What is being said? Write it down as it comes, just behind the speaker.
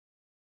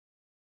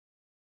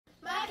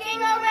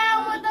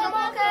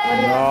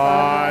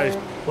Nice.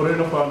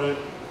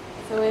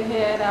 So we're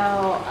here at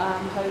our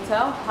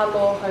hotel,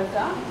 Hello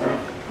Hotel.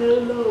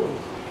 Hello.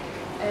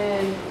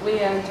 And we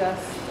are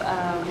just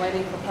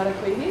waiting for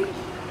parakuihi.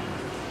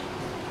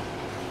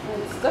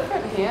 It's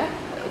different here.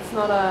 It's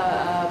not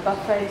a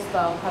buffet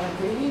style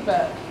parakuihi,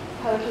 but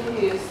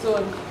parakuihi is still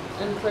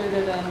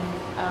included in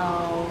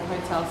our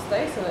hotel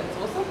stay, so that's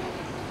awesome.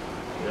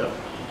 Yep.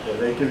 Yeah,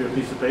 they give you a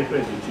piece of paper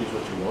and you choose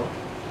what you want.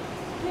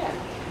 Yeah.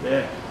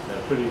 Yeah,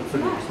 they're pretty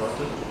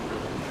excited.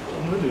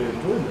 I'm really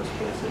enjoying this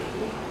place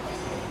actually.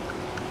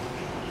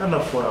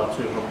 Enough for our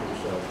two humble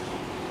selves.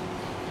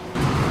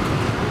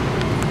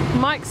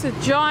 Mike's a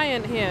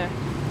giant here.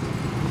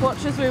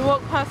 Watch as we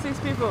walk past these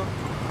people.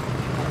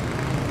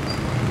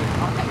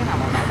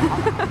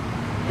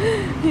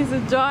 He's a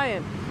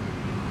giant.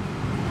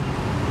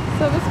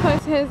 So this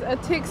place has a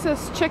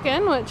Texas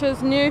chicken, which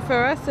is new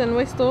for us in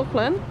West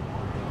Auckland,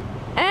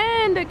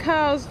 and a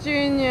Carl's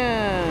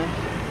Jr.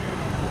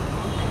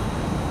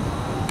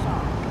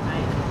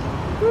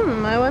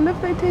 I wonder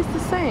if they taste the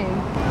same.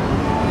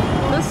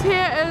 This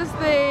here is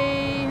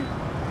the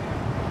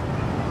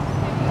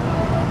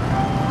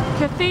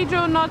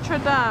Cathedral Notre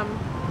Dame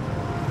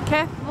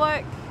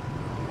Catholic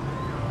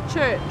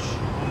Church.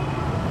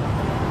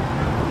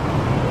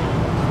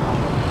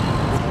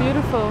 It's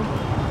beautiful.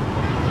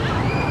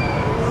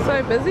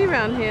 So busy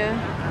around here.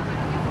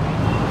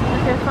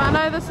 Okay,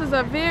 whanau, this is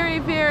a very,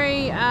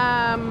 very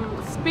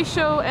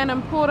special and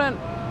important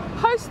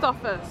post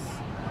office.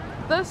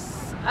 This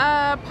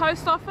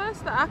post office,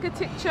 the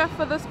architecture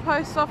for this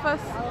post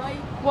office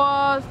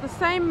was the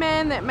same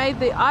man that made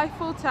the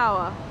Eiffel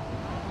Tower.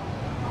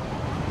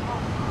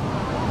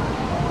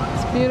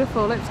 It's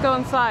beautiful. Let's go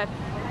inside.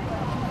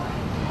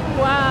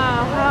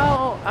 Wow,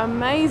 how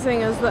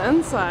amazing is the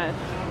inside.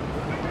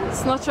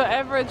 It's not your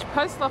average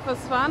post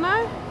office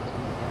whanau.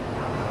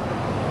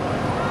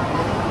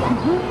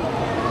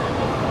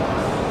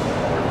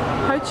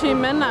 Ho Chi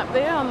Minh up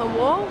there on the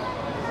wall.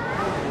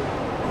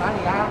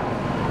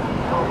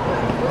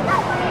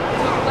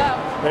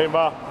 Hey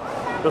Ma,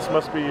 this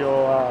must be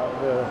your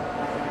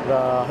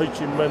the Ho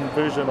Chi Minh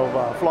version of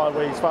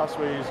flyways,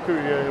 fastways,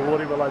 courier,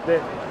 whatever like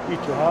that.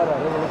 Eat your heart out.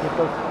 Have a look at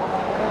this.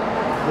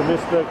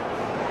 Domestic,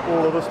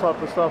 all of this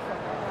type of stuff.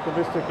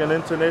 Domestic and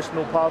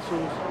international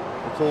parcels.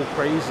 It's all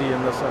crazy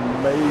in this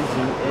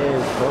amazing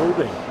ass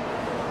building.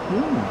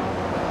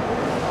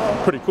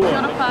 Pretty cool. Kia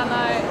ora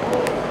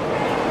whanau.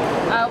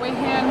 We're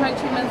here in Ho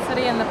Chi Minh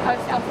City in the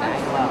post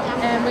office,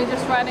 and we're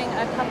just writing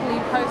a couple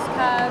of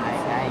postcards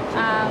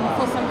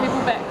for some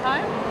people back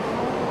home.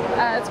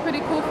 It's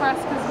pretty cool for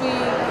us because we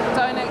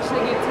don't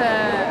actually get to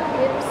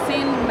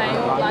send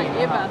mail like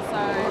ever, so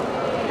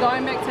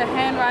going back to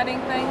handwriting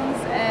things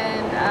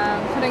and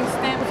putting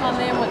stamps on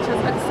them, which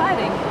is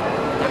exciting.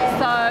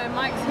 So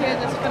Mike's here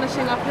just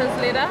finishing off his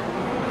letter,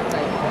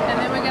 and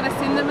then we're going to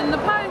send them in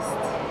the post.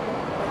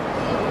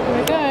 Here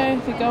we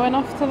go, they're going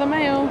off to the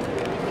mail.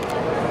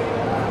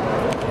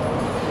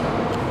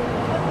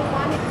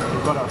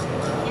 Got us.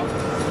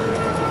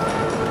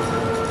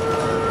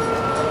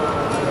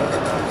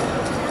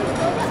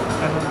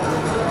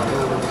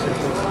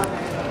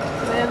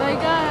 There they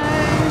go.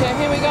 Okay,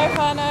 here we go,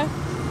 whanau.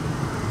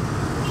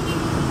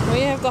 We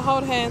have to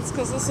hold hands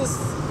because this is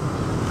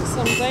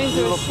some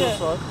dangerous shit.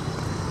 Oh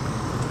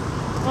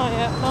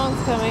yeah, no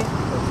one's coming.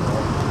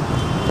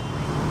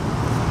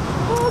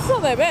 Oh, it's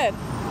not that bad.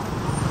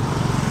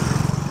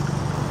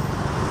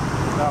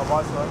 Now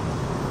my side.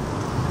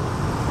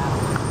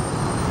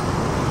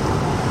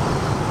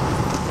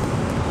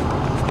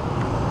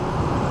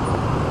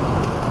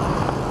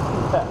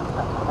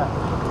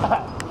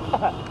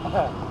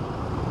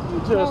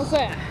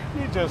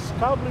 You just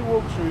calmly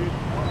walk through.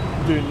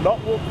 Do not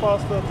walk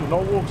faster, do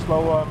not walk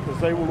slower, because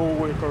they will all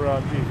work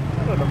around you.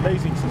 What an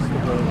amazing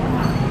system.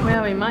 Where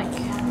are we, Mike?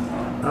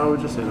 We're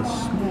just at a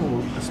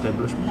small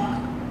establishment.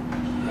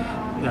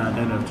 Yeah, I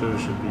don't know if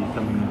tourists should be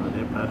coming over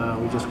there, but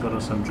we just got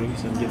us some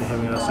drinks and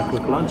having us a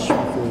quick lunch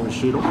before we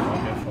shoot off. I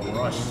have some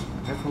rice.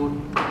 So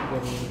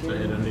I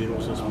had a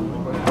noodles this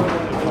morning.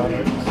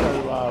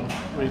 So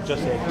we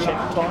just had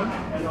chat time.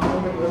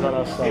 We got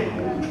us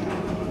some...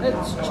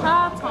 It's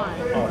cha time.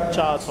 Oh,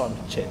 cha time,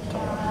 chat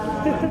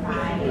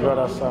time. We got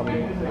us some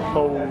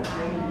cold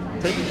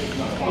drinks.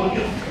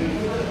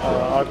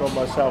 I got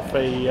myself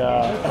a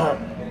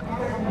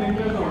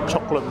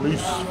chocolate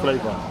mousse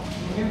flavour.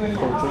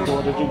 Cold drink.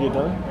 What did you get,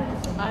 Dylan?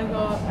 I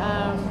got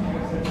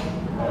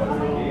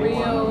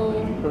real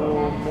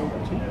Pearl milk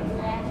tea.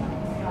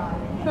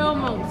 pearl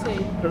milk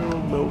tea. Pearl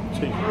milk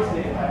tea.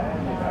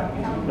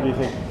 What do you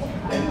think?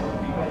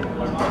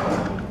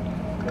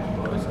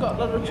 It's got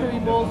little chewy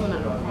balls in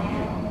it.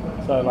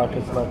 So like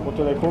it's like, what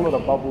do they call it? A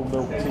bubble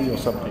milk tea or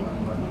something?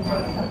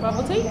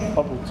 Bubble tea?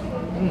 Bubble tea.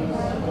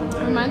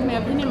 Reminds me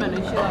of Honeymoon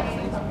if she likes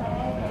these.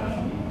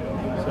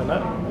 So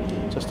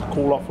no, just to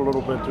cool off a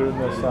little bit during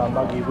this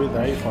muggy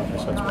weather, eh? So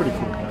it's pretty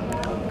cool.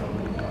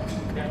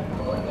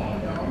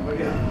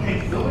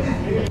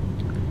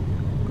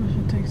 Gosh,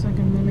 it takes like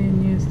a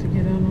million years to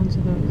get out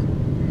onto the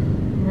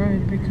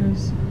road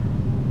because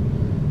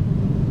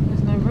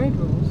there's no road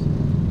rules.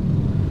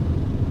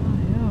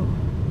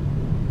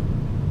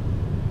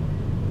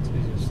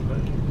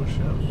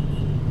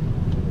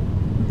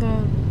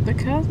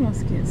 cars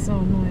must get so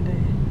annoyed there.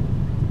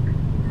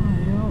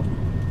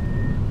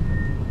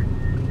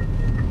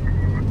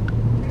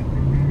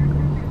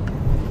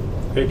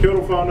 Hey, kia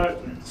ora whanau.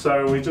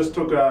 So we just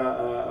took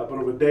a bit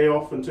of a day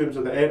off in terms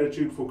of the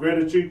attitude for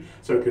gratitude,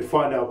 so we could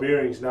find our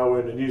bearings. Now we're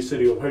in the new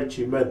city of Ho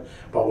Chi Minh,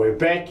 but we're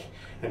back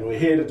and we're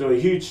here to do a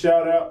huge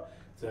shout out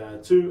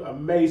to two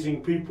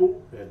amazing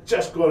people that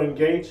just got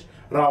engaged,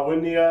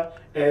 Arohanui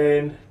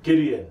and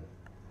Gideon.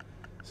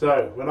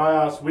 So when I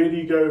asked where do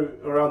you go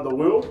around the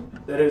world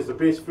that has the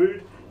best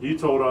food, you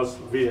told us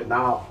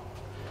Vietnam.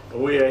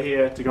 And we are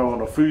here to go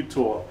on a food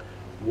tour.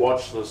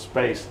 Watch the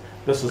space.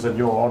 This is in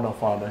your honor,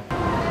 whanau.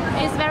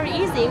 It's very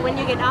easy when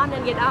you get on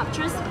and get up,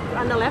 just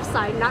on the left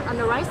side, not on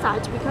the right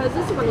side, because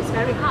this one is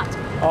very hot.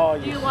 Oh,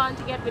 yes. Do you want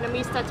to get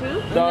Vietnamese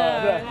tattoo? No.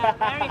 Yeah,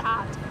 very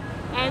hot.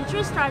 And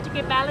just try to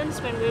get balance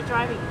when we're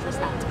driving, just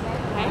that.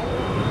 Okay?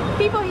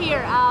 People here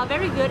are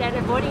very good at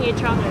avoiding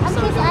each other. I'm so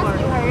just don't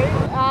asking worry.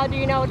 her. Do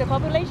you know the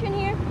population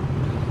here?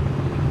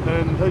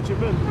 In Ho Chi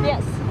Minh?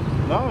 Yes.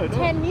 No,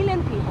 10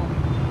 million people.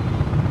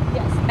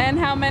 Yes. And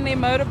how many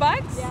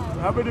motorbikes? Yeah.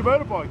 How many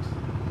motorbikes?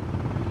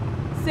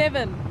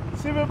 7.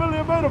 7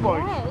 million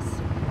motorbikes? Yes.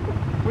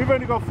 We've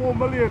only got 4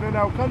 million in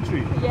our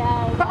country.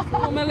 Yeah.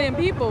 4 million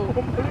people.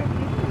 4 million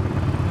people.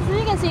 So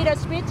you can see the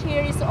street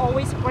here is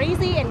always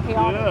crazy and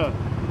chaotic. Yeah.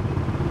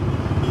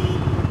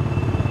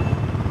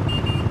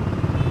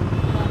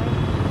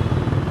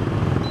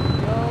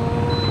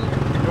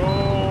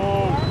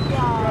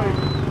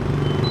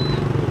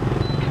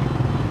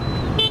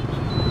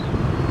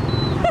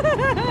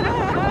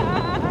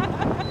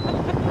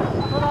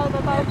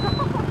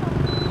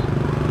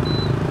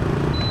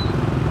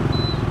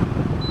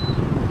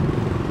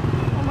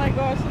 Oh my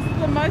gosh, this is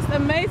the most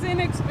amazing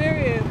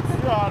experience.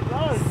 Yeah, I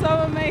know. So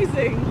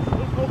amazing.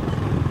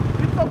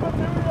 It's the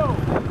material.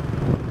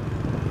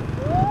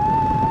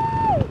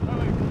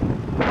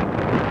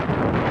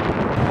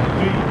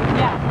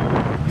 Yeah.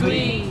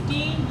 Dui.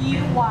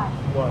 D-U-Y.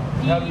 What?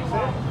 How do you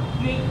say it?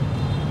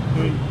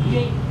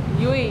 Dui.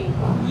 Yui.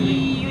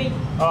 Yui.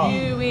 Oh.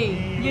 Yui.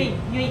 Yui.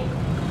 Yui.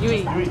 Yui.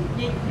 Dui.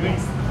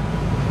 Yes.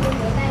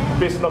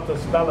 Best not to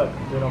spell it,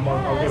 then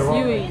I'll get it wrong.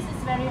 Yui. This is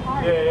very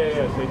hard.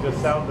 Yeah, so you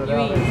just sound it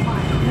out. Yui.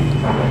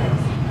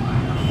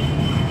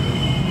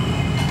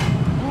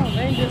 Oh,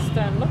 they just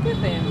look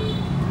at them.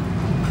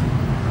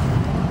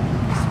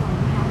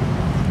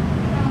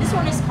 This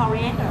one is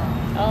coriander.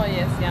 Oh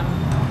yes, yum.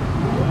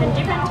 And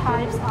different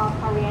types of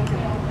coriander.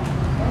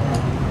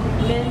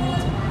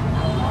 Mint.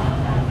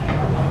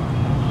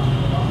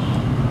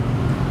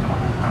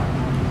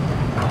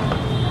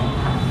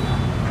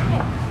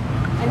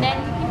 And then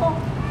people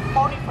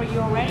bought it for you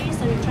already,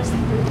 so you just do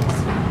this.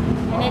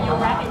 And then you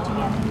wrap it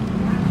together.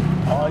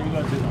 Oh, you're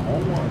going to do the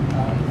whole one?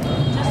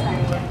 Just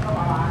like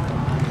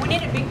that. We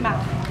need a big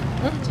mouth.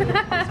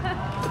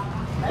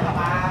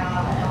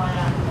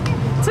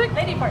 Take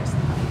lady first.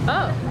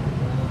 Oh.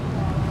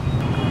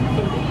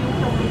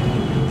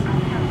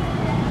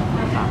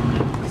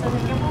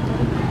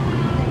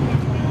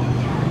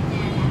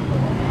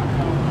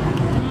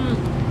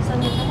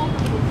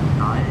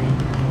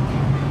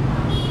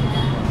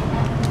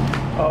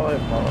 Oh,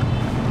 yeah.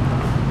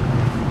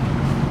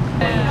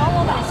 All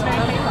of it is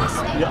very famous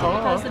Yeah,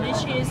 because the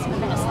dish is the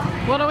best.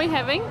 What are we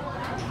having?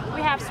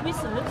 We have sweet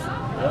soups,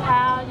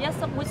 yes,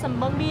 with some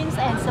mung beans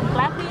and some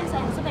black beans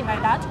and something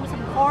like that, with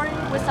some corn,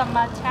 with some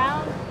I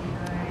can't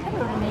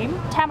remember the name,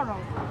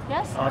 tamarind,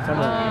 yes? Oh,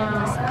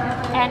 tamarind. Yes.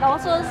 And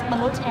also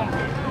balut egg.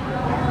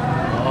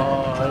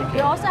 Oh, okay.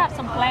 We also have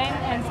some lamb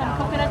and some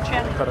coconut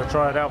jelly. Gotta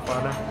try it out,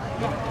 whanau.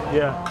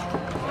 Yeah.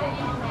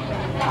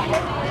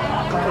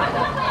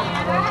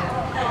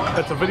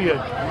 It's a video.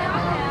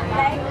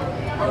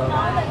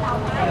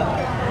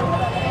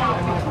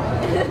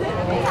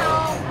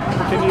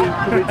 Can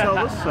we tell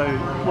this? So,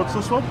 what's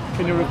this one?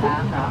 Can you record?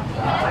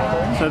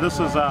 So this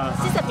is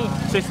Sesame.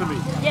 sesame.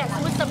 Yes,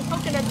 with some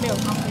coconut milk.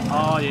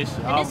 Oh yes.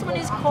 And this one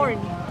is corn.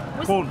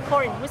 With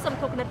Corn. with some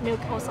coconut milk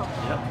also.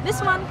 Yep.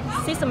 This one,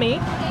 sesame.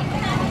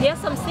 Yes,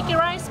 some sticky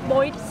rice,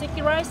 boiled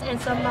sticky rice,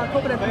 and some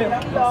coconut milk.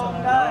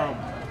 Also.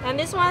 And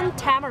this one,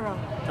 tamarind.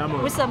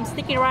 Tamarind. With some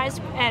sticky rice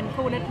and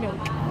coconut milk.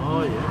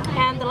 Oh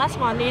yeah. And the last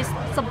one is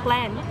some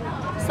blend.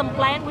 Some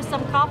blend with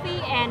some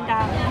coffee and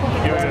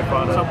Give it a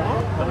fun. Some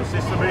more? The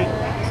sesame.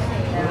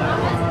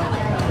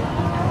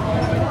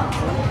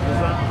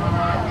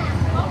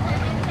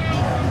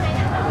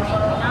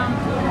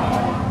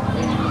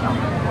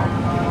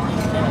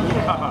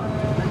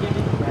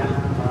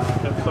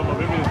 That's some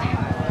of everything.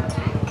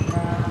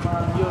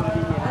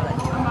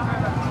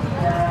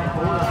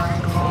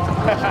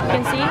 you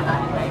can see.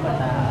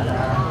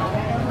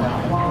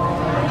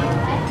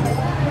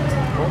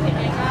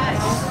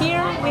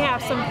 Here we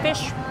have some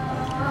fish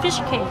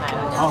cake.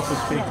 Oh,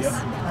 fish cake, yeah.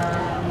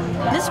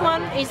 This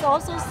one is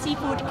also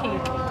seafood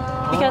cake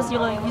because you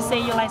say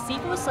you like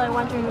seafood, so I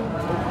want to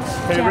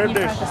Hey, have you Red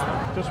try this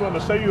stuff. just want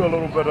to show you a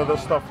little bit of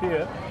this stuff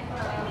here.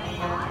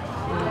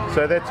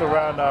 So that's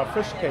around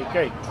fish cake,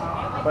 eh?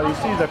 But you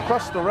see the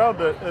crust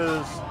around it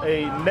is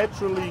a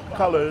naturally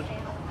coloured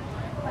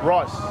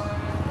rice.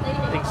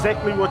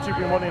 exactly what you've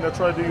been wanting to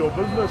try to do your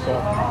business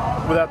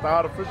on without the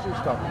artificial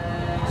stuff.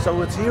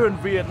 So it's here in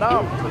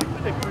Vietnam. So you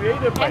put a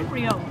creative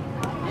Embryo.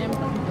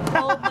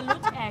 Oh,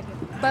 balut egg.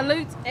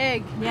 Balut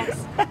egg.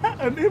 Yes.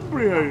 An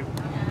embryo.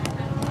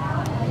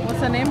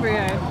 What's an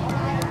embryo?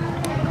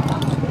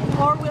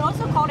 Or we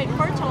also call it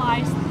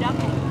fertilized duck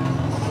egg.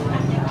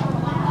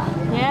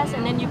 Yes,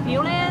 and then you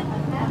peel it.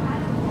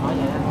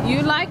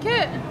 You like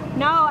it?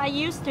 No, I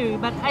used to,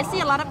 but I see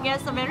a lot of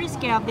guests are very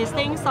scared of these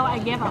things, so I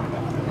gave up.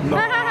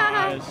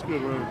 Nice,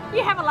 good word.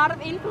 You have a lot of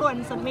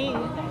influence on me.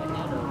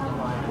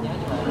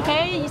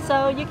 Okay,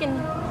 so you can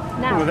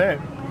now. Look at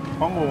that.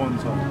 Congo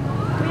ones on.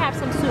 We have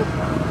some soup.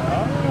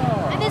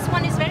 Oh. And this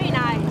one is very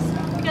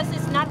nice because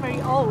it's not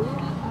very old.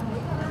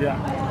 Yeah.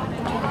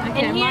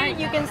 Okay, And here Mike.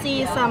 you can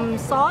see some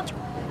salt.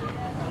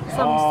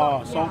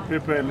 Salt, yeah.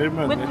 pepper, and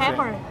lemon. With that's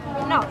pepper.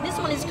 No, this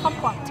one is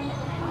kumquat.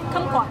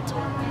 Kumquat.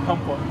 It.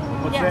 Comfort.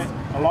 What's Yes.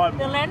 that? A lime.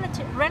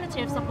 The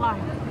relatives of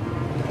lime.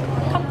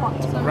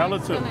 Kumquat. So Mike's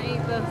Relative. gonna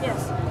eat this.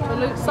 Yes.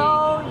 Balut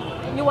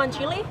So you want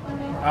chili?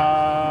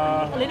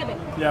 A little bit.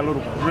 Yeah, a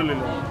little bit. Really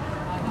little.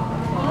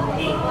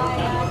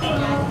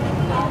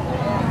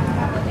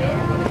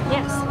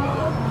 Yes.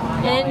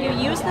 And you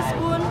use the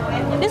spoon.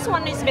 This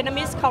one is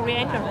Vietnamese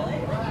coriander.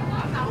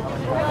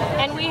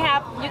 And we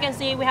have, you can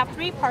see we have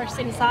 3 parts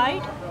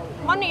inside.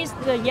 One is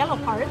the yellow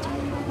part,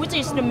 which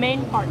is the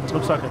main part.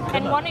 Looks like a And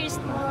kidney. one is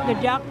the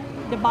duck,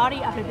 the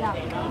body of the duck.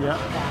 Yeah.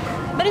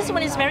 But this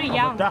one is very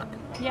young. duck.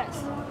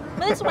 Yes.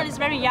 But this one is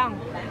very young.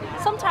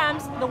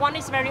 Sometimes the one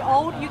is very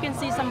old. You can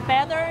see some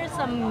feathers,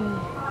 some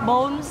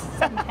bones,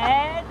 some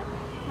head.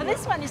 But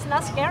this one is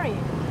not scary.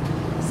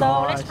 So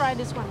let's Nice. try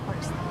this one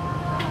first.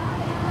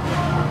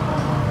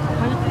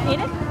 Want to eat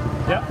it?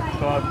 Yeah.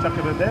 So I'll chuck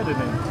it in there,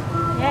 didn't it?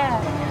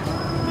 Yeah.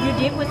 You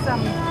dip with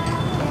some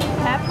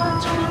pepper,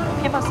 chili,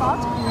 pepper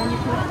salt, and then you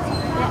put it.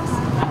 Yes.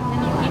 And then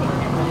you eat it.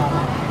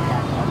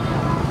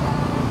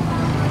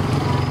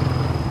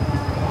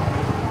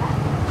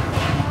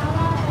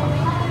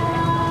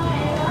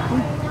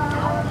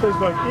 Tastes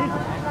like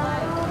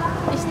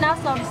egg. It's not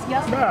so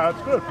disgusting. No,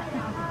 it's good.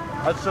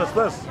 It's just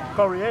this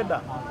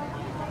coriander.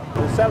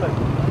 The salad.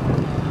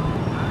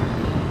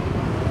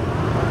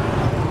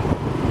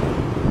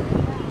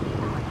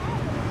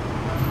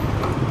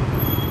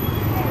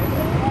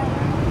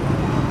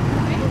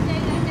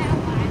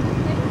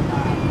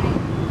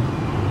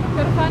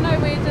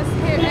 Arohanui, we're just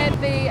here at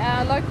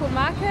the local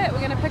market. We're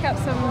going to pick up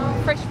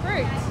some fresh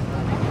fruit.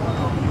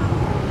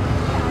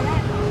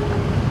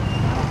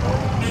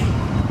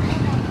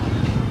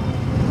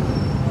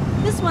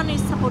 This one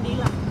is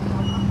sapodilla.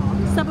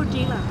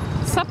 Sapodilla.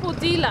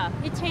 Sapodilla.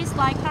 It tastes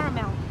like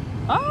caramel.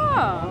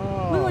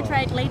 Oh, We will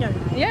try it later.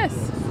 yes.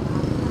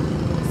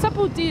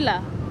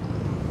 Sapodilla.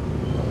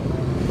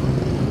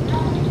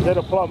 Is that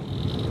a plum?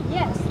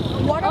 Yes.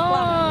 Water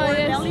plum or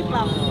yes. belly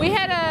plum. We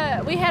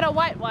had a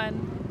white one.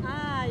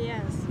 Ah,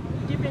 yes.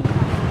 Different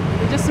kind.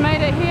 We just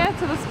made it here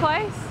to this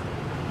place.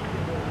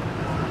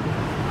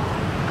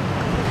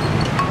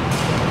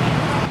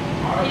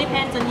 It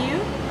depends on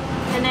you.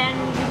 And then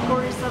you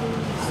pour some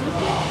soup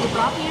with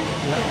broth here.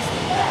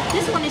 Yes.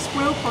 This one is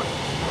grilled pork.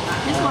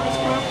 This one is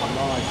grilled pork.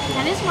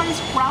 And this one is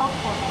ground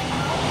pork.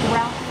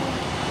 Ground pork.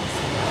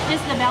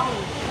 It's the belly.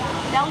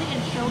 Belly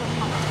and shoulder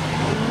part.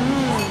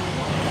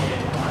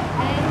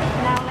 And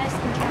now let's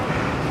enjoy.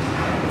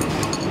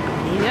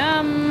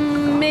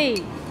 Yummy.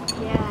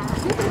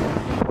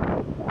 Yeah.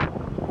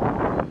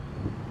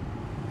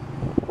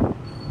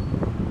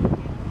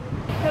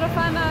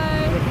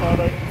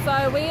 Arohanui.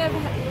 So we have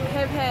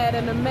had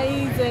an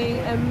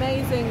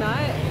amazing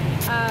night.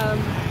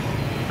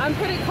 I'm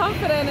pretty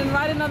confident in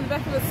riding on the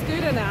back of a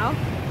scooter now.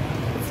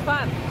 It's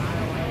fun.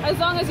 As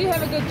long as you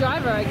have a good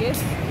driver, I guess.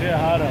 Yeah,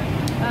 harder.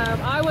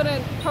 I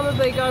wouldn't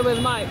probably go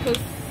with Mike because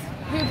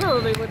he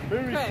probably would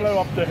Very crash. slow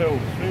up the hill.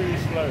 Very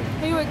slow.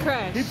 He would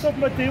crash. Heaps of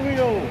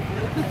material.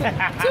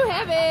 Too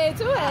heavy,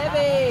 too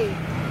heavy.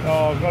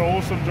 Oh, I've got an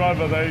awesome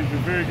driver though. He's been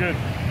very good.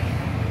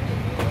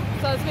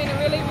 So it's been a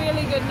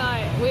really good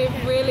night. We've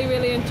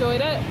really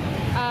enjoyed it.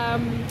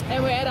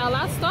 And we're at our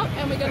last stop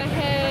and we're going to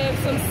have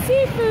some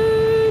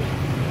seafood.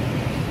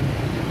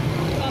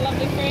 Our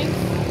lovely friends.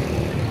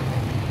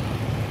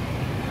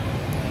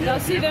 They'll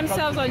see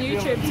themselves on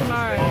YouTube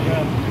tomorrow.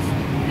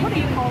 What do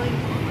you call it?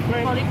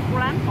 Call it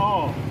clam?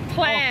 Oh.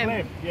 Clam. Oh,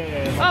 clam.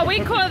 Yeah. Oh, we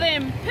call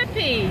them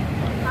pippy.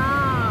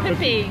 Ah.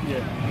 Pippy.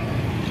 Yeah.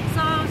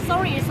 So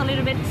sorry, it's a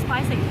little bit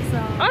spicy. So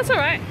Oh, it's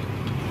alright.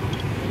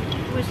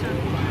 we should.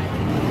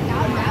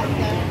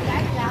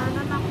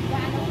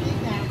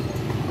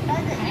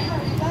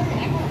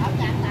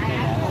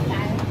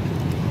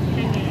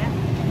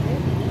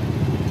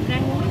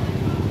 Rang muối.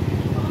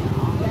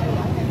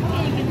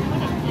 Okay, you can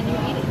put it and you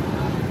eat it.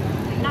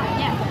 Not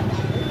yet.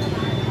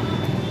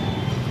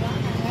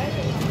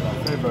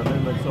 Favorite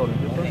name is sorry.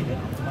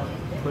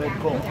 Bread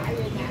corn.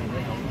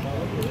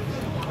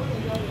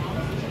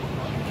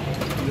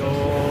 Yo.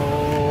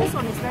 This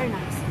one is very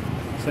nice.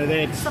 So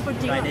that's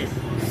Sapodilla.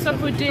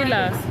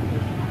 Sapodilla.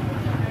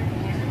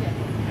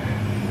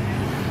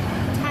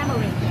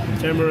 Tamarind.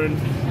 tamarind.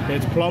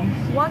 It's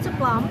plum. Water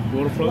plum,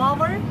 Water plum.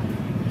 guava,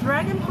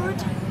 dragon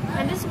fruit,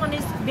 and this one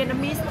is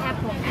Vietnamese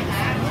apple.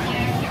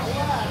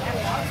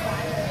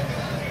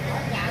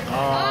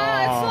 Oh,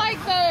 it's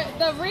like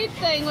the red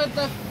thing with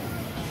the...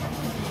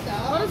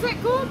 What is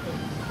that called?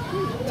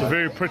 It's a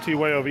very pretty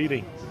way of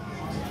eating.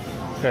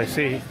 Okay,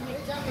 see.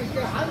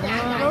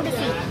 Roll the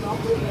seed.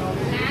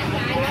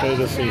 Show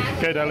the seed.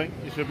 Okay, darling,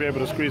 you should be able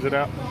to squeeze it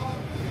out.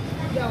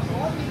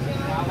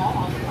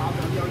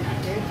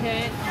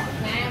 Okay.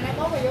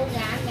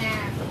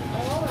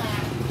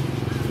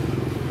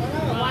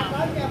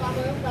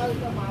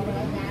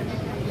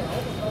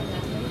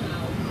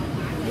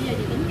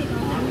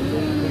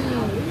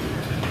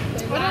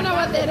 I don't know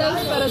what that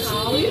is, but it's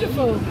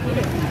beautiful.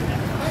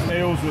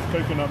 Snails with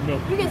coconut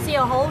milk. You can see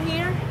a hole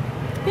here.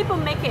 People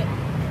make it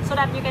so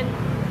that you can.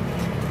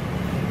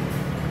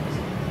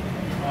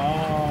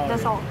 Ah,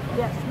 That's all.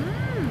 Yes.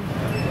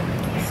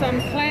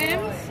 Some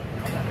clams,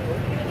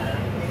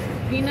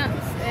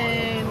 peanuts,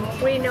 and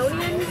Green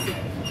onions.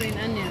 green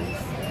onions.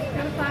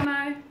 Kia ora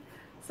whanau.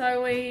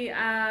 So we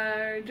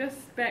are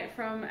just back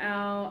from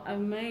our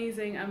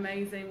amazing,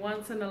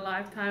 once in a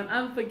lifetime,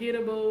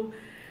 unforgettable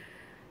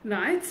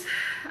night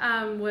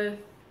with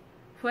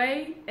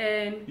Hui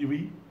and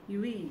Yui.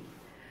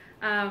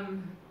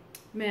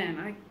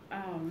 Man,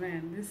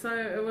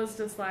 it was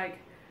just like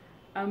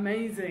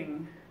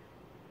amazing.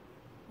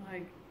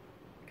 Like,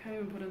 I can't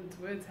even put into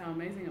words how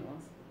amazing it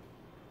was.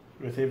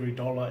 with every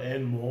dollar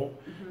and more.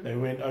 They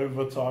went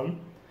overtime.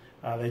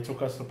 They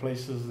took us to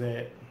places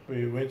that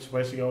we weren't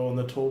supposed to go on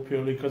the tour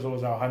purely because it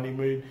was our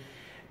honeymoon.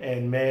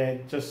 And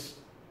man, just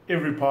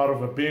every part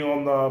of it, being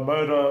on the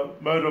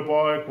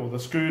motorbike or the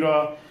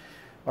scooter,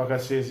 like I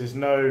said, there's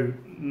no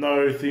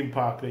theme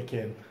park that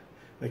can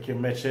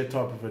match that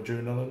type of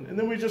adrenaline. And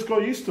then we just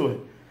got used to it.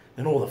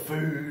 And all the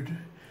food,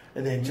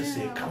 and then just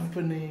their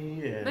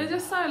company. And they're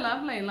just so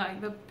lovely.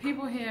 Like, the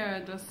people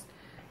here are just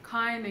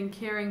kind and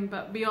caring,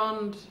 but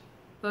beyond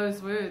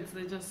those words,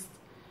 they're just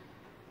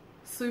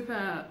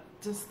super,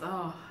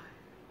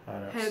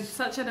 had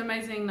such an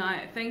amazing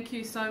night. Thank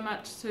you so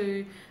much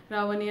to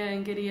Arohanui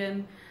and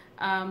Gideon.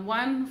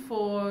 One,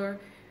 for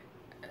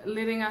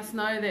letting us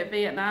know that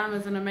Vietnam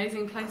is an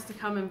amazing place to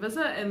come and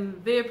visit, and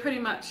they're pretty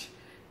much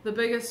the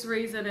biggest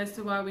reason as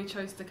to why we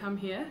chose to come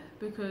here,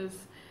 because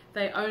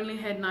they only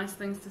had nice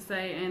things to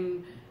say,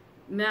 and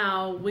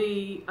now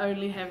we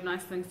only have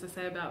nice things to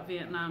say about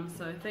Vietnam.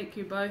 So thank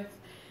you both,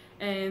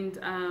 and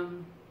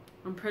I'm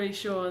pretty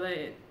sure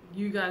that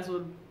you guys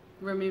would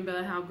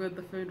remember how good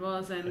the food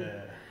was. And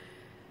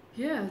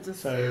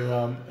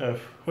so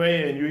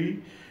Hui and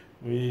Yui,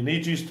 we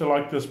need you to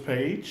like this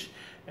page,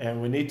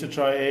 and we need to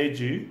try add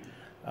you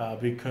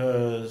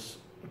because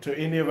to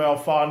any of our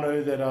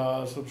whanau that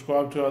are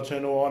subscribed to our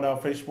channel on our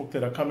Facebook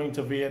that are coming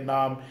to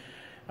Vietnam,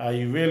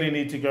 you really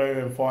need to go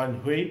and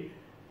find Hui.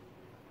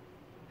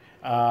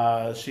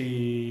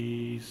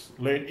 She's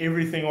learned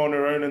everything on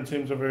her own in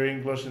terms of her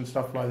English and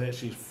stuff like that.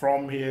 She's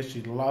from here.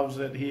 She loves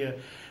it here.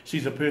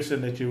 She's a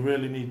person that you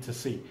really need to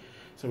see.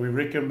 So we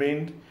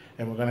recommend,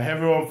 and we're going to have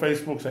her on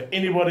Facebook. So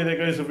anybody that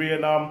goes to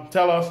Vietnam,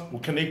 tell us.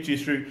 We'll connect you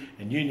through,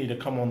 and you need to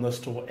come on this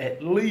tour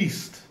at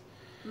least.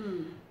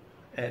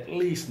 At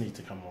least need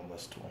to come on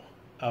this tour.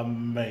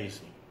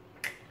 Amazing.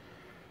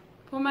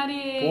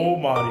 Pomari.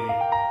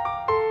 Pomari.